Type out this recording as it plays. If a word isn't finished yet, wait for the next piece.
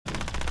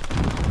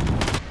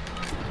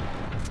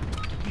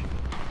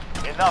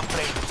Enough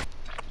training.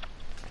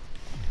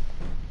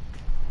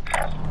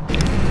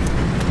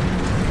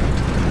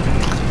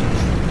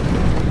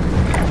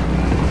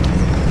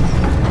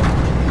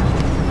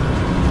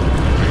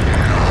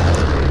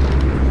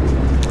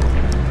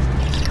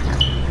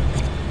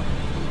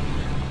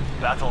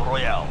 Battle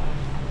Royale.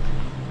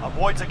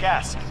 Avoid the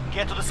gas.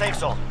 Get to the safe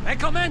zone.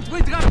 Recommend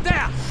we drop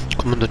there.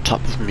 Come on the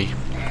top of me.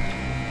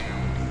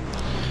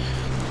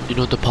 You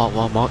know the part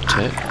where I marked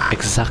it?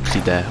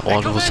 Exactly there.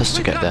 All of us has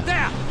to get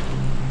there.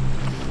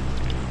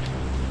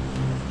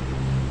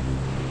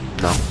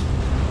 No.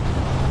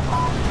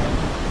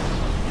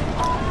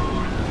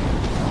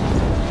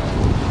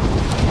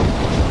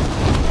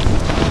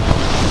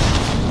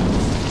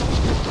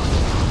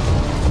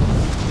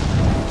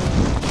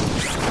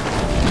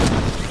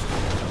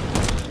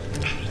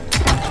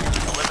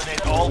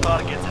 Eliminate all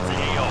targets in the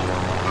AO.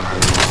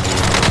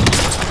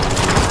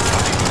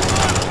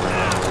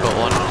 Got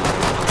one.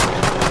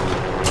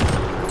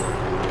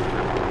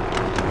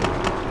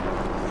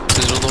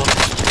 There's another one.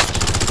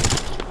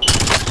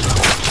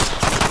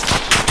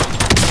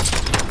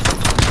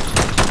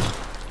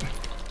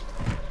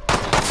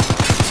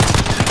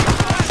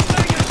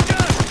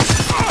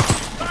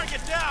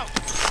 Target down.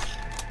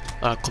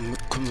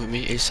 Come with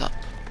me ASAP.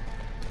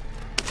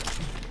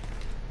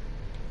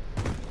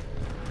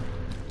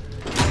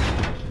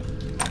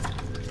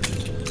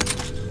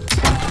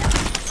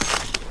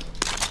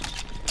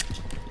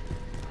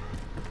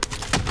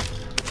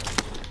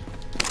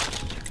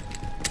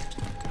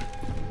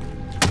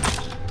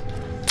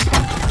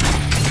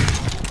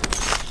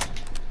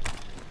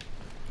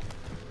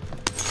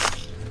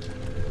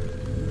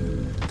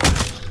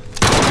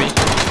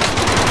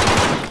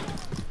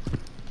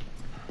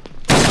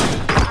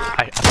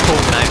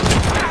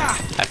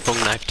 I phone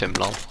knifed him,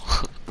 lol.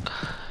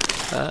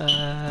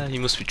 He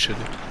must be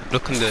triggered.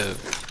 Look in the...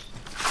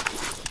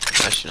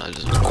 Actually, no, it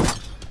doesn't know.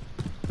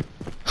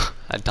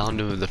 I downed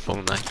him with the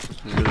phone knife.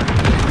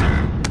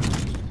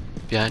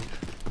 Behind.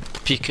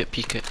 Peek it,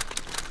 peek it.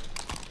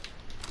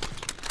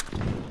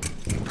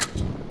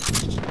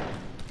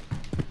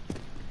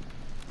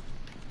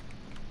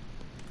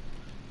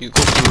 You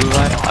go through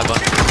right, I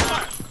got...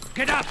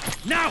 Get up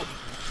now.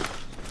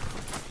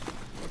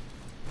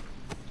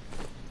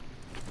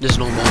 There's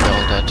no more, they're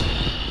all dead.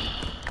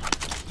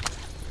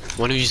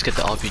 One of you just get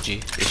the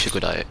RPG if you're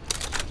good at it.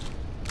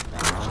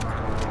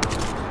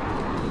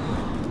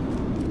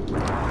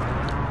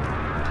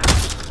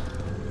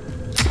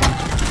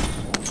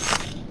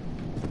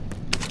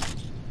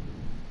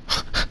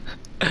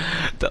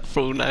 That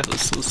throw knife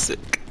was so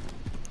sick.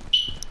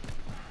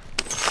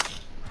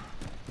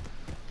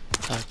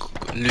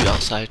 Loot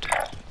outside.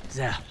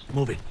 There,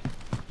 moving.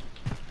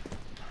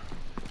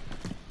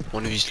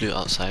 One of you's loot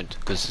outside,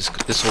 because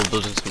this whole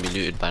building's gonna be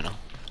looted by now.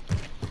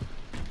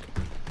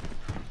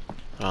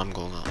 And I'm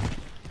going out.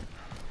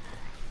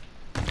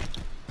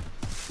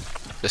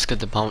 Let's get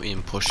the bounty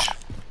and push.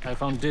 I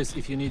found this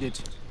if you need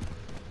it.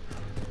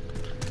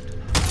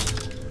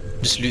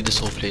 Just loot this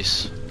whole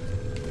place.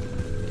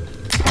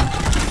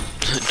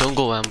 Don't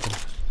go where I'm going.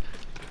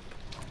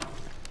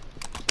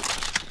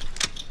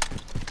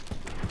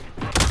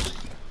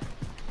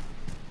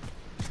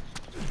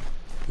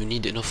 We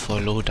need enough for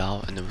a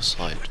loadout and then we'll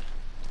slide.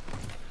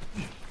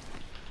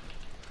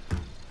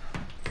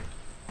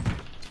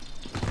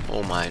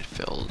 Oh my, it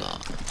failed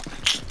that.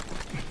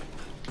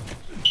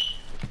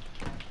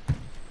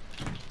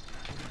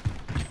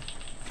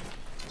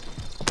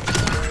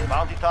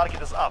 Bounty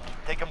target is up.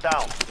 Take him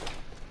down.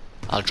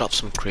 I'll drop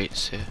some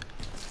crates here.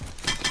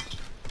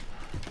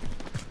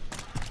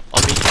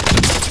 On me.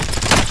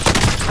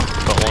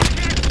 Got one.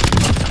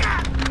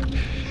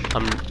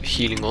 I'm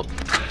healing up.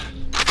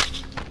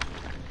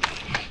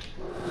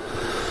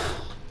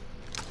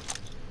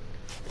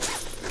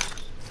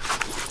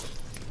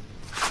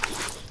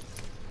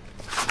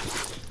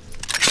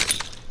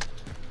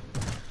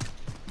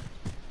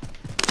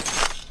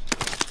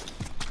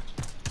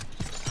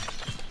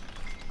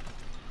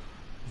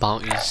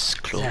 Bounty's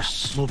close.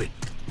 Yeah, moving.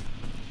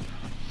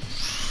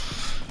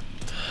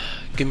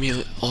 Give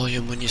me all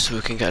your money so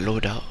we can get a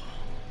loadout.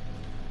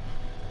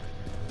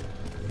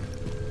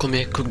 Come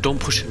here, Cook, don't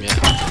push him yet.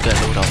 Get a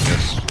loadout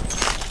first.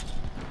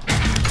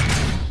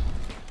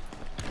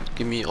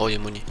 Give me all your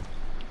money.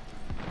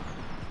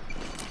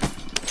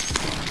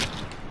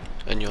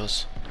 And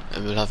yours.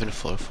 And we'll have enough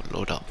for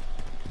loadout.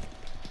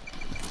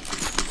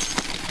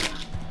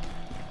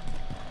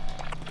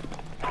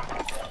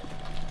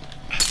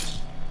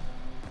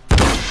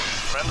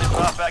 Friendly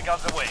drop back on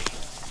the way.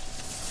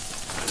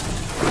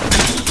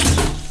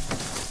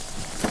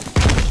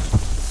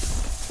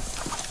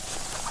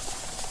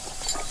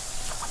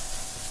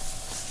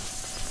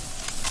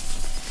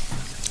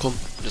 Come,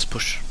 let's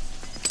push.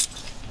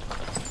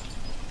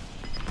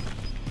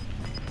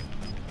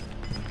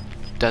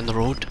 Down the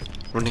road,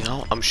 running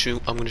out. I'm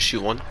gonna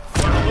shoot one.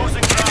 We're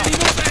losing ground.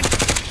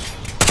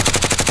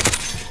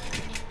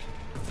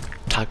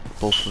 Tag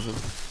both of them.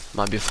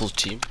 Might be a full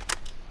team.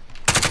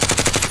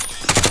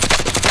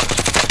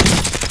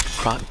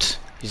 Cracked.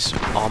 His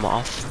armor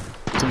off.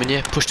 Come in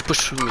here, push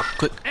through me,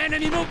 quick.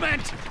 Enemy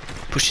movement!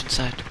 Push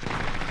inside.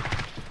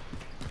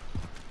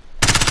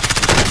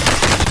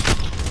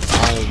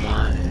 Oh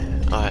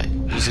my. Alright,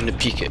 he's gonna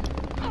peek it.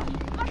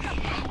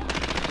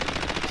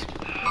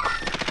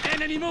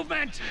 Enemy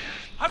movement!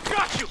 I've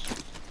got you!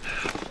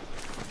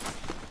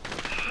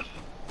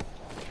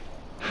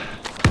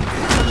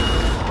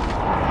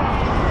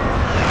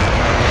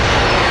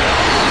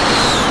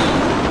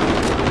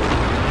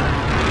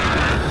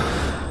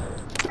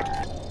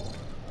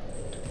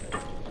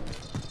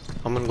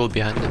 I'm gonna go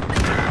behind him.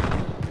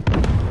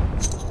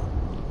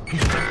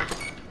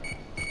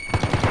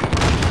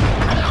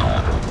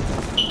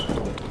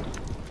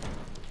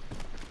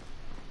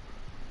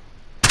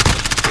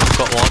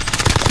 Got one.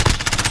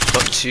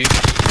 Got two.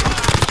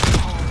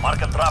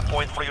 Mark a drop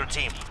point for your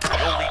team.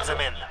 You'll lead them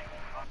in.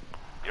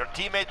 Your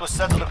teammate was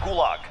sent to the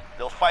gulag.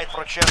 They'll fight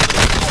for a chance to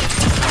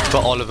redeploy.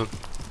 Got all of them.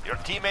 Your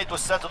teammate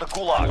was sent to the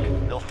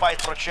gulag. They'll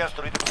fight for a chance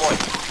to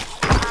redeploy.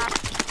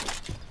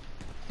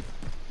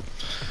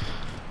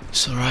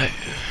 It's alright.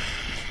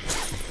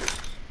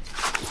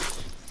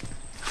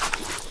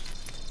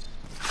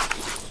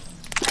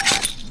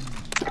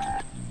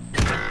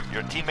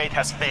 Your teammate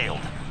has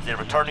failed. They're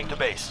returning to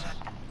base.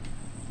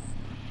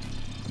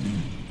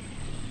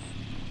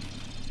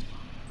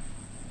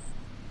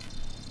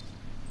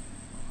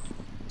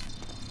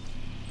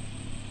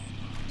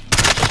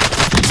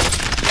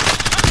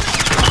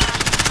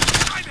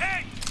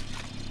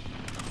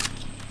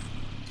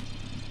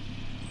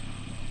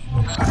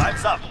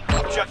 Time's up.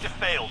 Objective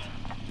failed.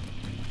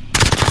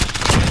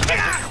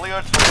 Objective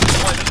cleared for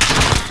deployment.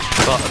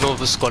 Got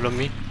another squad on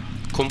me.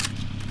 Come.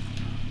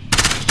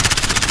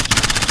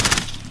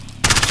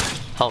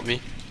 Help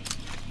me.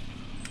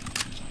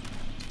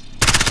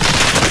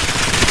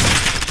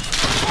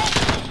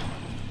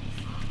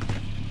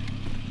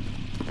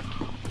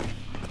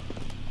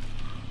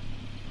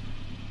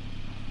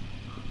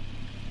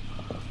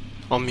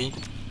 On me.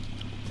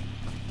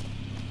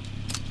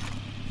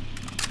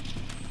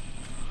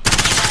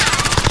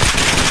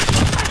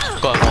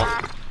 Got him off.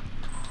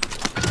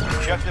 The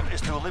objective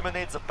is to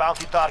eliminate the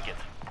bounty target.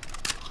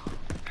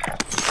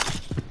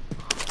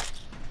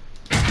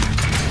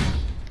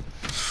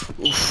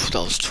 Oof,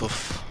 that was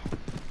tough.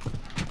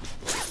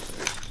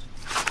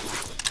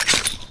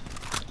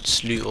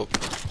 Just loot up.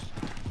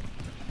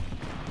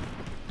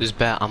 There's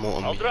bare ammo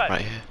on me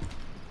right here.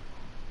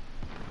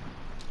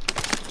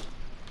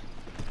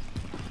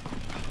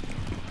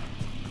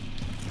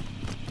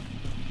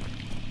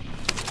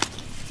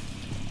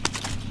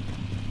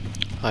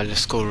 Alright,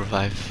 let's go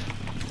revive.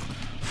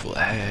 Full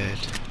ahead.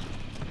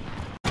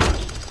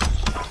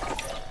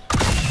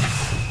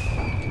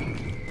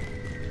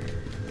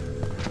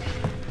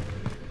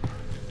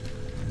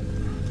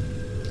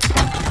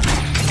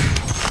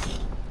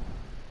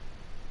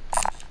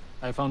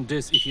 I found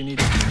this if you need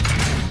it.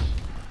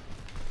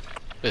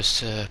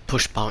 Let's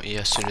push bounty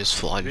as soon as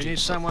full We need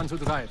someone to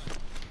drive.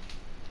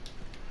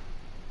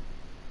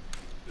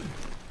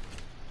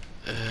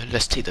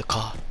 Let's take the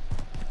car.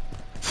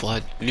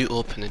 Fuad, loot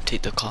up and then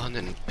take the car and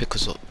then pick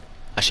us up.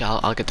 Actually,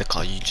 I'll get the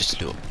car, you just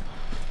loot up.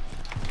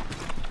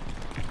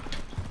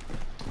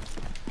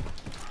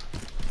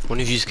 One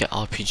of you get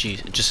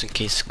RPG, just in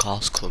case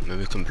cars come and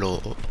we can blow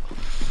it up.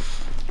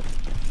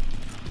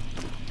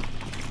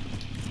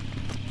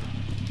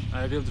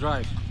 I will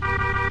drive.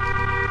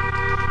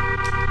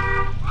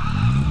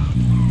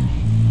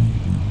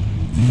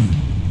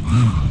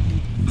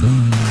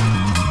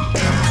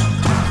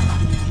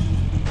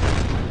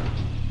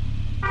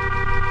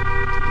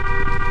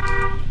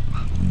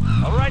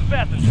 Alright,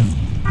 passenger.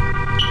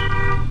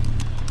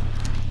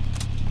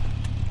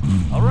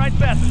 Alright,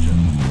 passenger.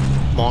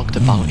 Mark the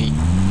bounty.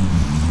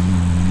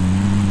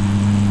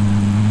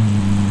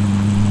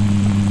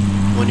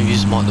 One of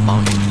you mark the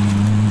bounty.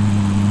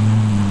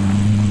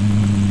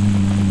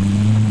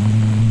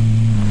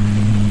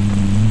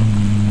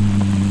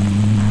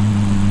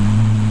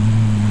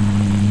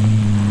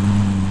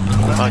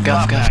 Alright,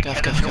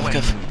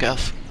 get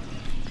off.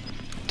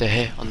 They're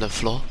here on the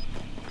floor.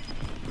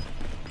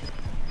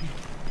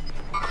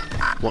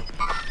 What?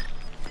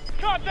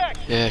 Contact!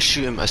 Yeah,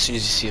 shoot him as soon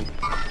as you see him.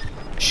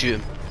 Shoot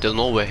him. They'll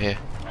know we're here.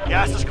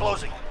 Gas is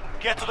closing.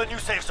 Get to the new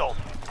safe zone.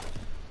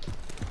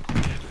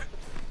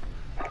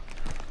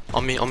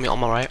 On me, on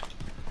my right.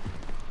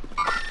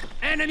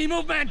 Enemy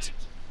movement!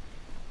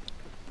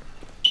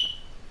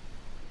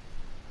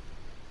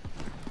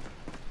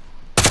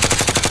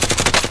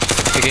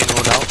 They're getting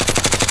rolled out.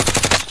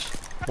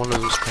 One of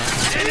them's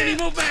cracked. Enemy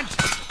movement!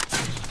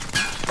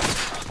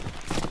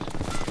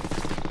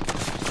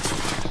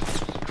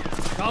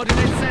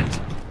 Coordinates set.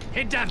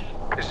 Hit them.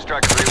 This is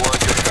Striker 3-1,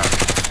 good copy.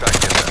 Try to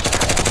get that.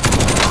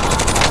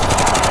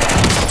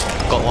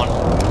 Got one.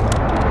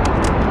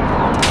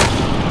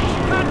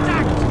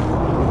 Contact!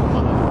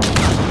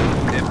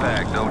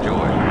 Impact, no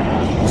joy.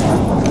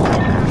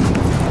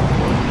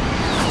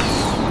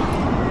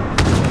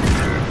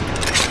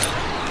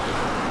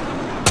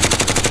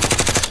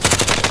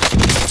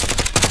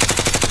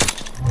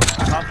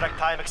 Contract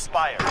time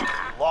expired.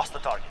 Lost the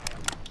target.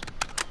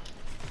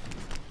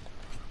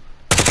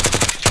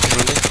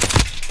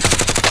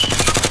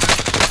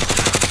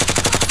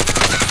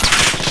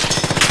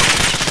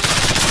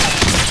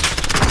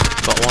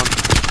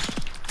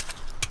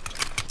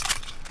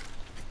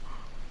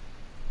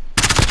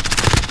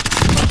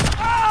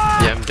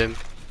 I'm dim.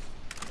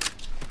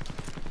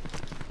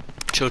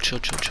 Chill.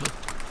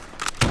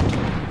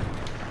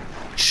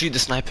 Shoot the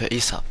sniper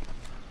ASAP.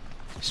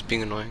 He's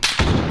being annoying.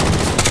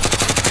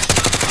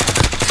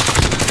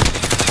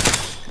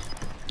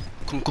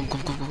 Come.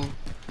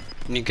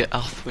 When you get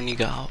out.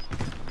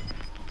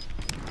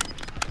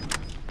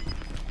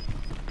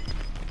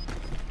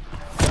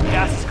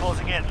 Gas is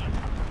closing in.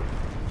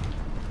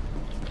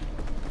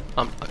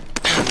 I'm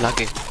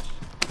lagging.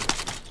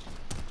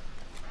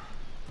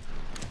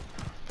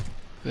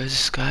 Where's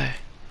this guy?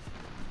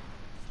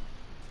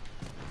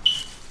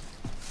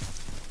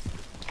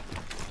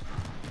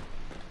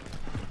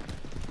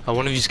 I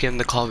want to use get in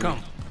the car with me. Come,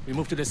 we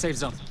move to the safe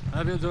zone.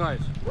 I will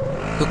drive.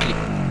 Quickly.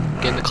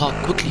 Get in the car.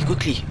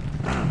 Quickly.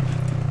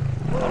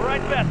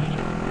 Alright,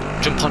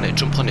 Beth. Jump on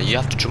it. You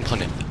have to jump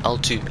on it.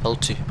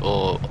 L2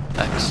 or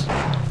X.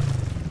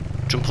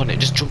 Jump on it.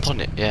 Just jump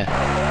on it.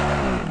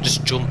 Yeah.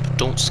 Just jump.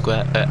 Don't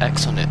square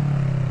X on it.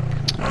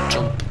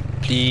 Jump,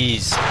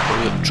 please.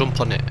 Hurry up.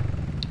 Jump on it.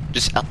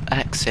 Just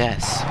X.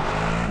 Yes.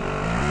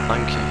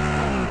 Thank you.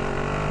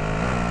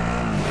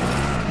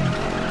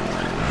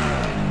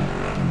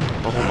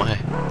 Oh my.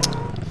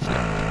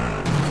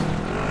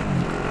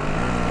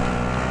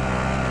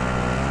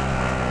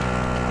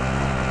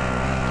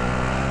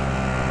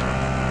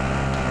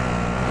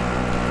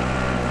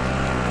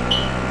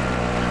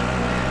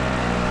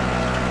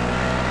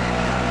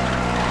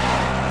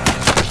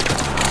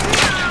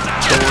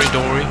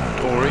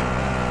 Don't worry.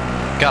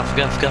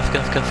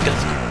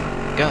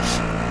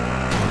 Gaff.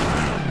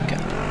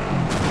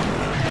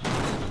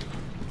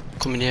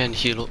 Come in here and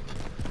heal up.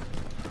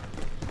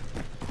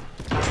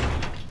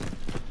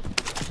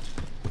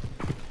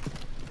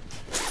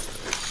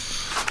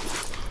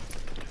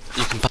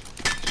 You can back.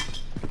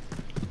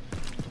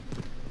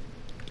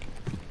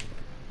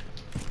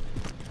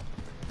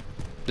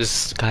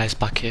 This guy's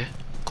back here.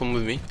 Come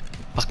with me.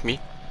 Back me.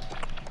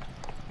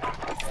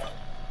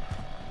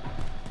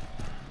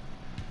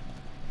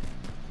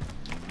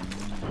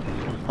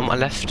 On my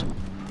left.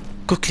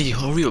 Quickly,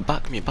 hurry up,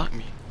 back me. Back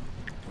me.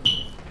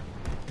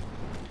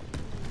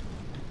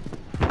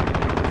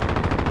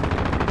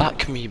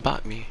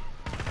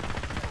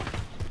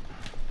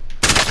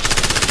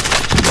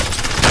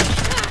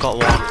 Got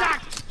one.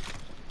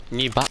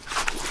 Need back.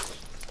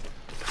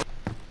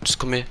 Just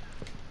come here.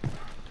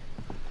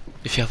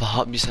 If you have a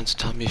heartbeat sensor,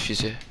 tell me if he's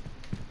here.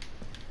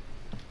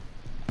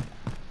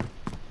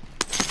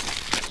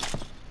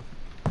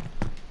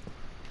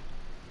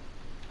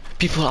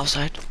 People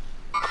outside.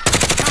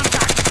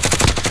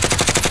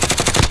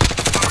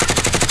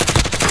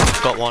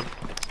 Got one.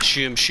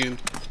 Shoot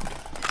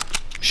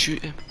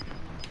him.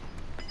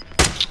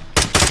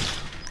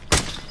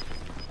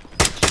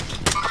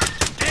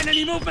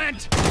 Enemy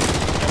movement!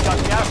 Got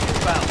gas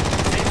inbound.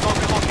 Safe zone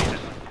relocated.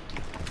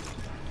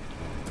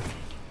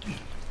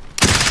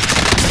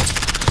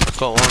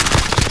 Got one.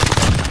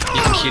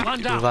 You can kill,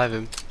 One down. revive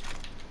him.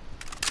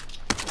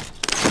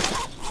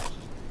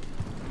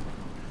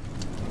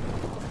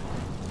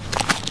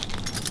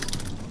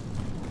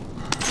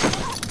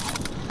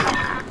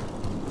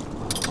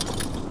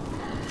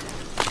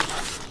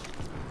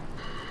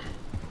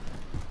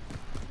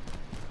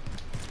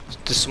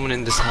 There's someone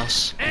in this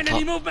house.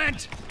 Enemy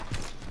movement!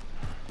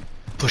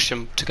 Push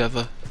them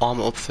together.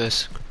 Armor up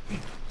first.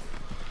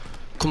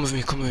 Come with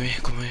me.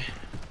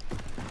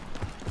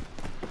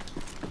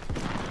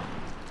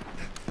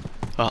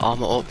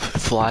 Armor up.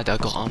 Fuad, I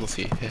got armor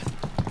for you. Here.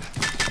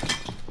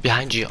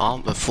 Behind you,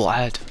 armor.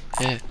 Fuad.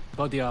 Here.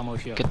 Got the ammo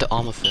here. Get the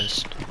armor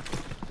first.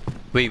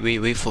 Wait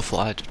for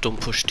Fuad.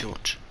 Don't push too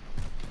much.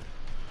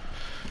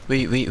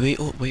 Wait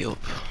up.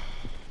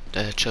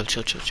 There, chill.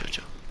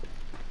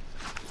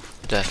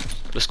 There,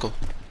 let's go.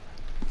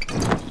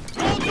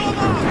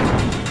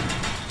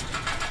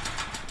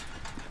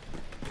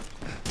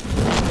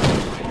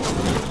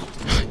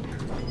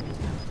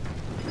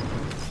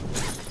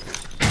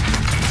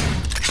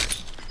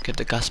 Get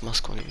the gas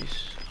mask on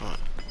these. Alright.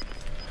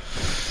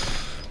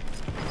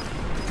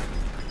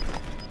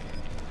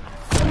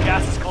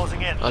 Gas is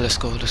closing in. Let's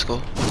go.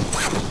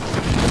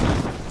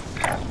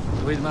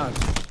 Read mark.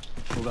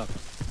 Move up.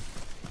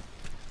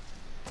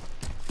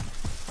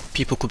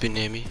 People could be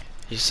near me.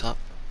 He's up.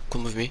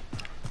 Come with me.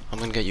 I'm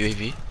gonna get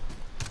UAV.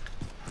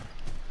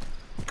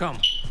 Come,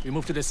 we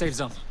move to the safe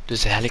zone.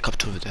 There's a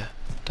helicopter over there.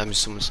 That means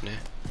someone's near.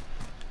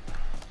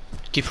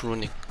 Keep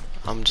running.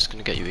 I'm just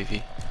gonna get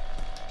UAV.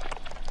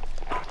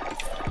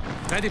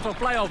 Ready for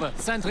flyover.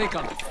 Send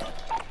recon.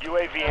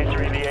 UAV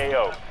entering the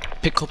AO.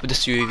 Pick up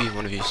this UAV,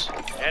 one of these.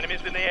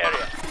 Enemies in the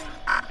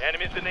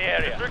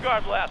area.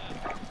 Disregard blast.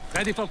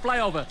 Ready for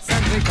flyover.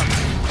 Send recon.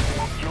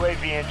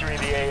 UAV entering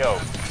the AO.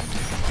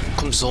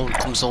 Come zone,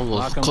 we'll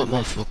Mark cut on him the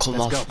off, we'll cut him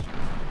Let's off.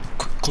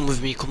 Come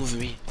with me.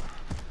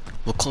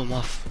 We'll cut him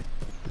off.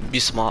 Be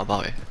smart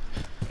about it.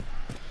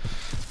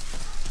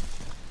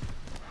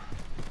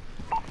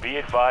 Be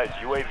advised,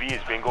 UAV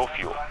is bingo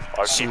fuel.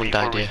 Someone RTB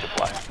died for here.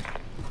 resupply.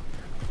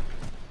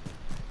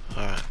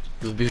 Alright,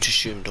 we'll be able to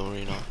shoot him, don't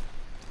worry now.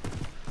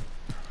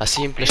 I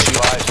see him, Be let's shoot.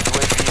 advised,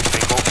 UAV is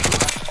bingo fuel.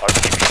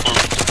 RTB for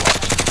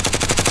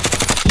resupply.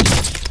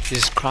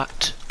 He's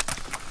cracked.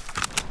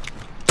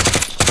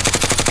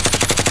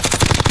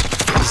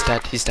 He's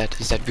dead, he's dead,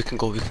 he's dead. We can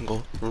go, we can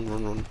go. Run,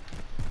 run, run.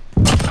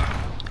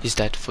 He's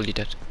dead, fully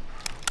dead.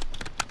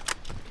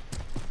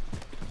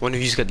 One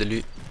of you's get the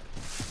loot.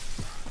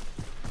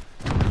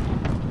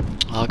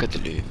 I'll get the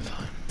loot.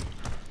 Fine.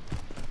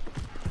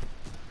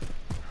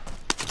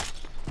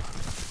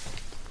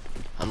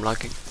 I'm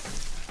lagging.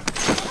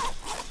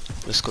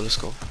 Let's go, let's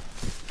go.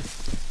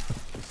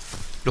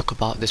 Look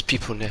about, there's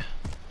people in there.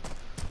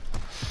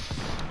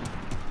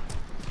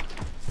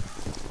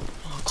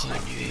 Oh,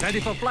 calling UAV. Ready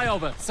for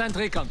flyover. Send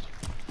recon.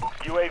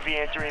 UAV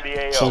entering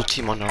the AO. Whole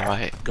team on our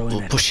right. Go in We're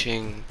there.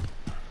 pushing.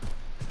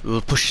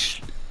 We'll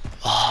push.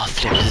 Oh,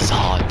 flip, this is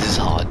hard, this is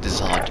hard, this is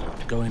hard.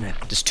 Go in it.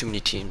 There's too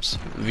many teams.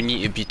 We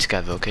need to be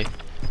together, okay?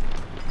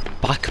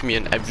 Back me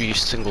on every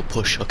single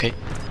push, okay?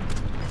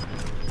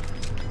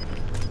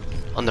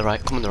 On the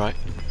right, come on the right.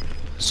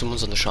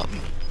 Someone's on the shop.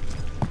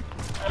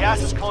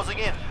 Gas is closing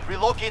in.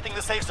 Relocating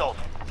the safe zone.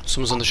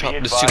 Someone's on the shop.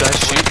 There's two guys.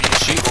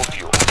 Shoot, shoot.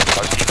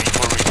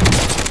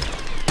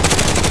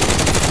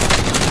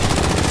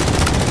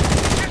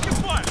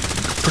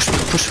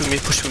 Push with me,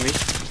 push with me.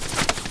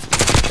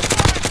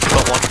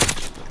 Got one.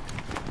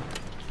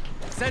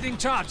 Setting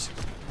charge.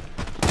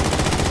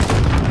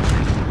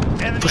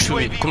 Enemy Push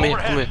with me. UAV Come here,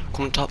 overhead. come here.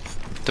 Come on top.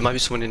 There might be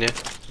someone in here.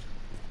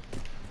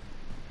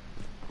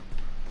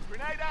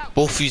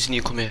 Both of you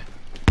need to come here.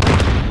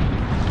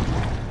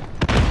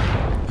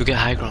 You get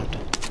high ground.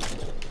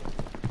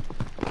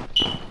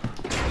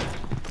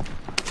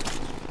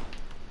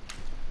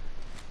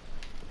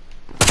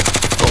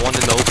 Got one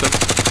in the open.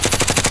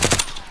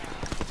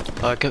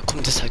 Come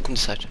this side, come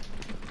this side.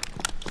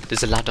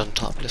 There's a ladder on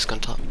top, let's go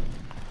on top.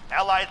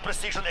 Allied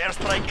precision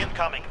airstrike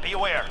incoming. Be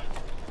aware.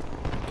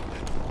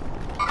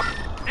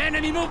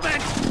 Enemy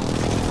movement.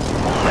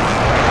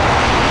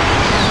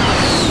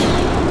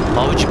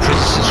 Why would you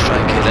precision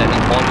strike it then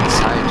all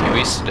inside? You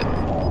wasted it.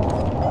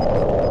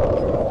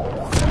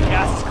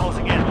 Gas is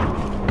closing in.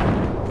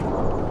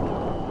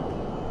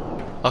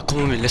 Oh, come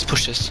with me, let's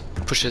push this.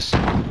 Push this.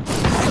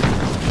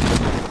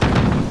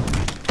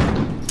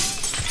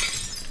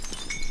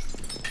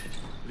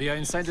 We are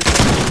inside the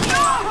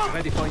zone.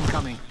 Ready for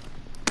incoming.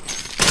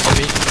 On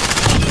me.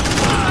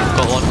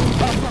 Got one.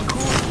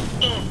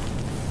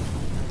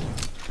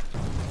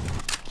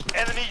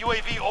 Enemy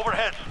UAV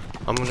overhead.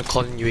 I'm gonna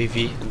call in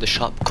UAV in the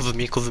shop. Cover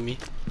me, cover me.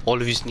 All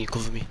of you need to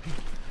cover me.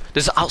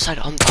 There's outside,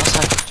 on the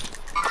outside.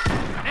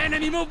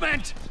 Enemy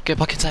movement. Get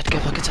back inside,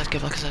 get back inside,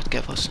 get back inside,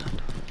 get back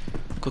inside.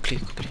 Quickly,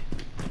 quickly.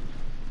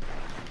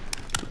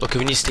 Okay,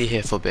 we need to stay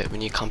here for a bit. We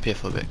need to camp here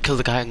for a bit. Kill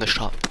the guy in the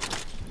shop.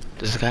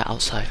 There's a guy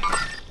outside.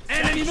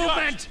 Enemy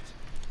movement.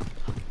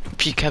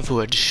 Peek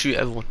everywhere, just shoot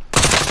everyone.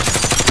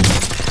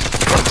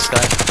 Got this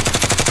guy.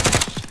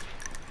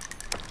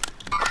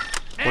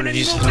 One of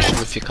you finish him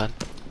if you can.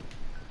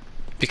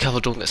 Be careful,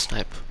 don't get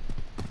sniped.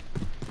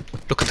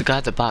 Look at the guy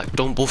at the back.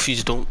 Both of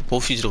you don't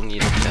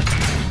need him there.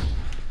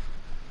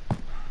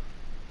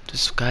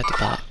 There's a guy at the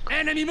back.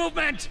 Enemy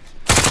movement.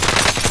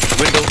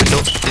 Window,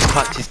 he's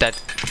cracked, he's dead.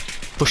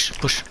 Push,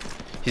 push.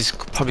 He's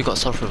probably got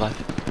self-revive.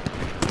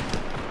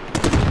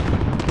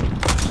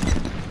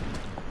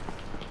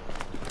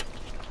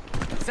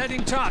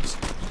 Setting charge.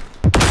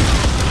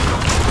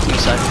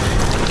 Inside.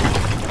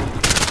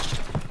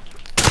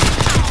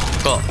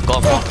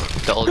 Got one.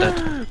 They're all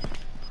dead.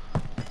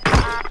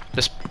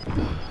 Let's...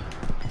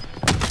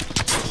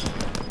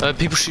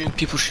 people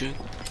shooting.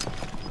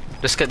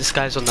 Let's get this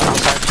guy's on the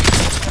outside.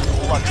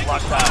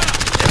 Locked down.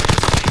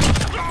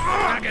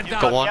 Target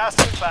down. Got one. Gas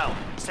inbound.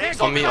 Safe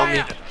zone On me.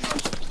 located.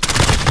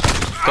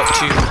 Got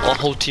two. Oh,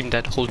 whole team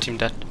dead.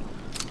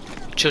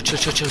 Chill.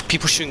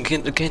 People shooting.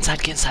 Get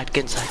inside.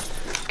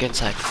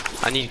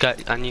 I need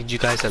you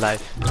guys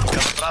alive.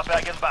 Got drop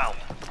bag inbound.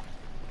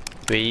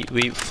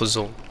 Wait for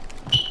zone.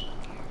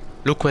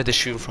 Look where they're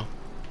shooting from.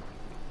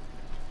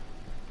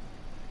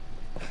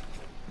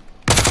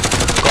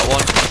 Got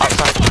one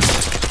outside.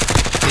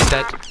 He's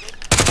dead.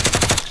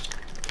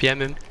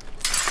 PM him.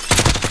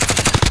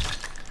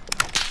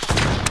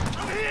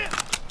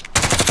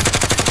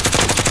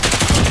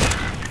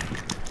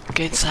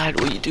 Get inside.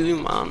 What are you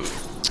doing, man?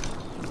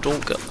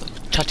 Don't go.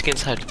 Try to get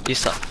inside.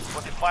 ASAP.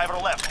 25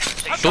 are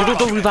left. Take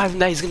Don't revive him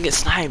there. He's gonna get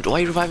sniped. Why are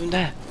you reviving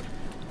there?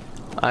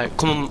 Alright,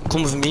 come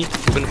with me.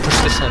 We're gonna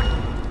push this side.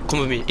 Come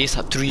with me.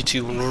 ASAP. 3,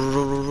 2, 1.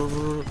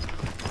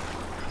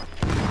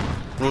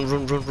 Run.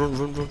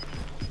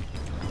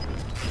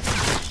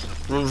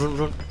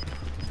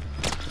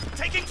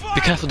 Taking fire.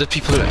 Be careful, the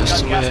people are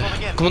somewhere. gas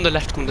coming in. Come on the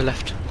left.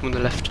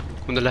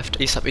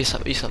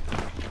 ASAP.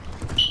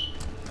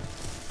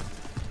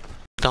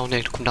 Come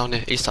down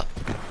here. ASAP.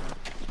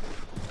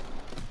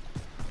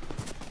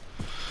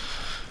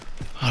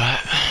 Alright.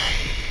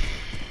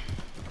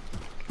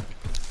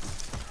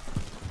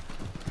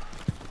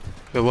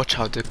 Wait, watch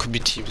out, there could be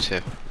teams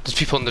here. There's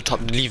people on the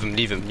top, leave them.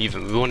 We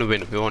wanna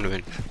win.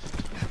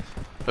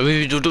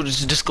 Wait, don't,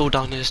 just go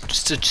down here,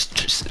 just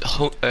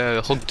hug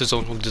the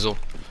zone.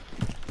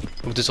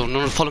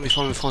 No, follow me.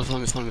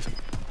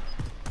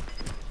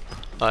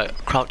 Alright,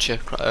 crouch here,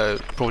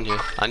 prone here.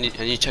 I need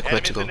to check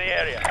where to Enemies go. in the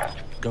area.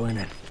 Going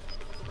in.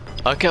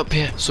 Alright, get up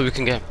here so we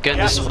can get in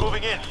Gas this is one.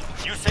 moving in.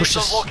 New safe Push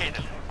zone this.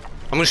 located.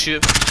 I'm gonna shoot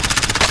him.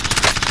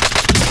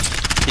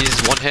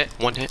 He's one hit.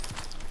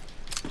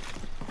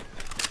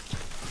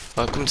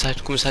 Alright, come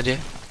inside here.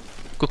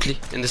 Quickly,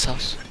 in this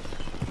house.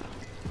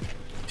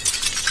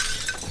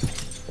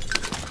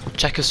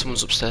 Check if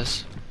someone's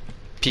upstairs.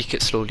 Peek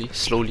it slowly.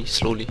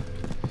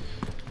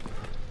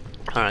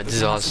 Alright, this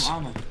is ours.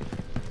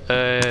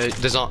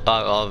 There's not,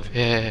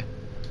 yeah.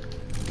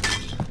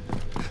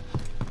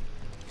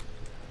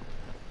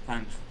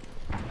 Thanks.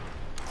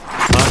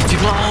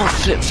 People are,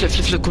 flip,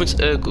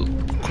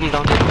 come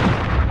down here.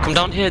 Come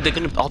down here, they're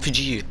gonna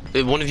RPG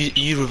you. One of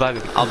you revive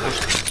him.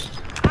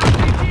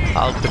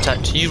 I'll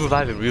protect. You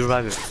revive him.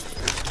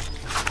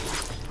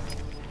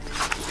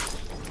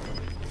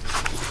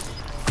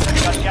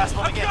 Got gas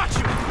moving in.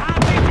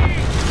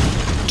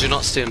 Do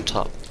not stay on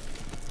top.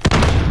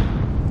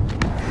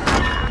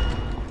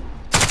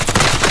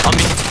 On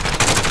me.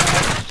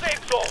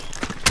 Safe zone.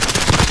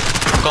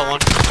 Got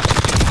one.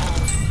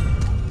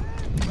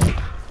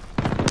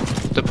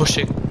 They're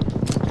pushing.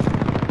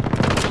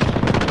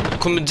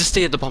 Come on, just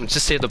stay at the bomb.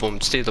 Stay at the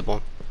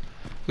bomb.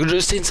 You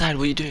just stay inside.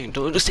 What are you doing?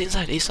 Don't just stay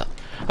inside, ASAP.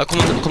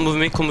 Come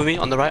with me.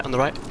 On the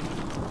right.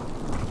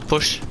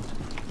 Push.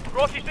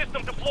 Rocky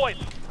system deployed.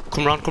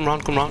 Come round.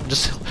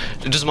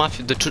 Just mark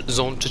the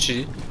zone to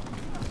you.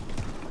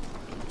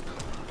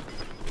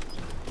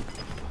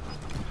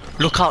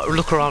 Look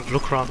around,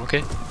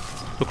 okay?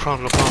 Look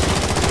around.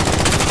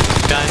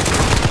 Guy.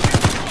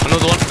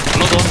 Another one.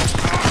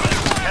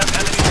 Have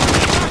enemy.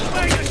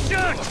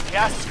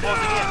 Gas is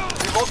closing in.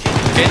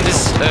 Relocating. Get in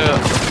this,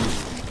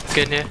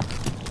 get in here.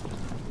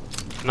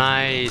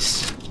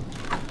 Nice.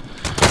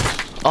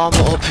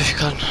 Armor up if you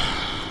can.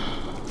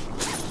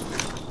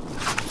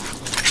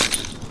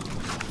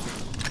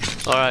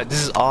 Alright,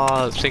 this is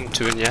our thing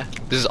to win, yeah?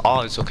 This is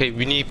ours, okay?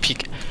 We need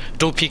peek.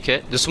 Don't peek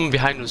it. There's someone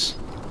behind us.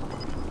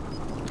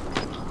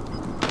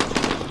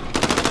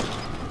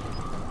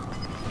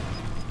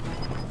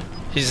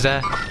 He's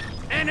there.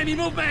 Enemy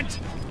movement!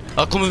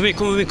 Come with me.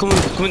 Come in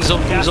the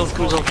zone. Gas is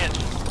closing in.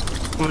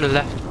 Come on the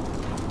left.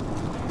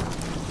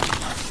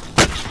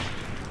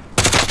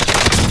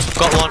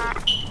 Got one.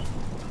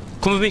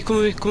 Come with me.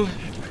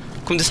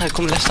 Come this side.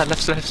 Come left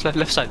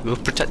side. We're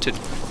protected.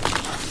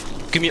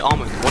 Give me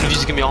armor. One of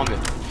you give me armor.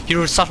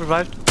 Hero staff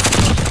revived.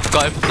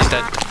 Got him. He's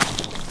dead.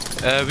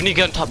 We need to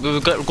get on top. Go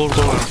on.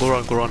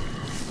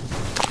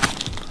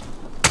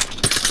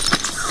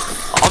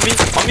 On me.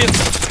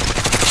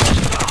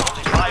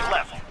 Only 5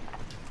 left.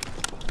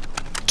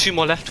 2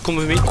 more left. Come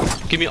with me.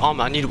 Give me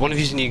armor. I need one of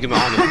you. Need to give me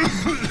armor.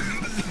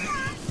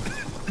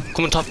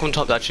 Come on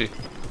top. Actually.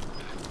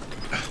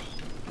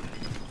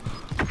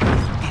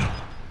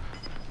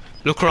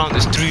 Look around.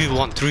 It's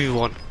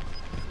 3v1.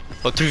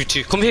 Or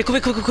 3v2. Come here.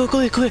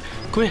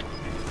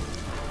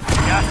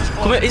 Gas is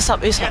Come here. closing.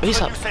 ASAP. Get to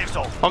the new safe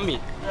zone. On me.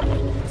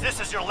 This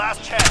is your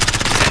last chance.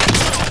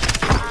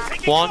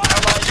 One.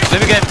 Let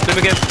me get.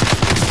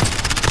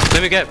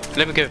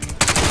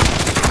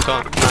 Go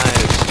on.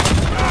 Nice.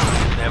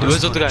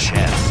 Where's the other guy?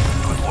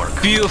 Good work.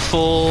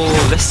 Beautiful.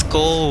 Let's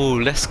go.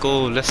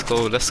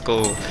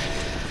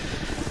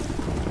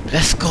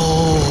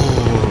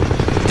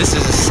 This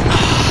is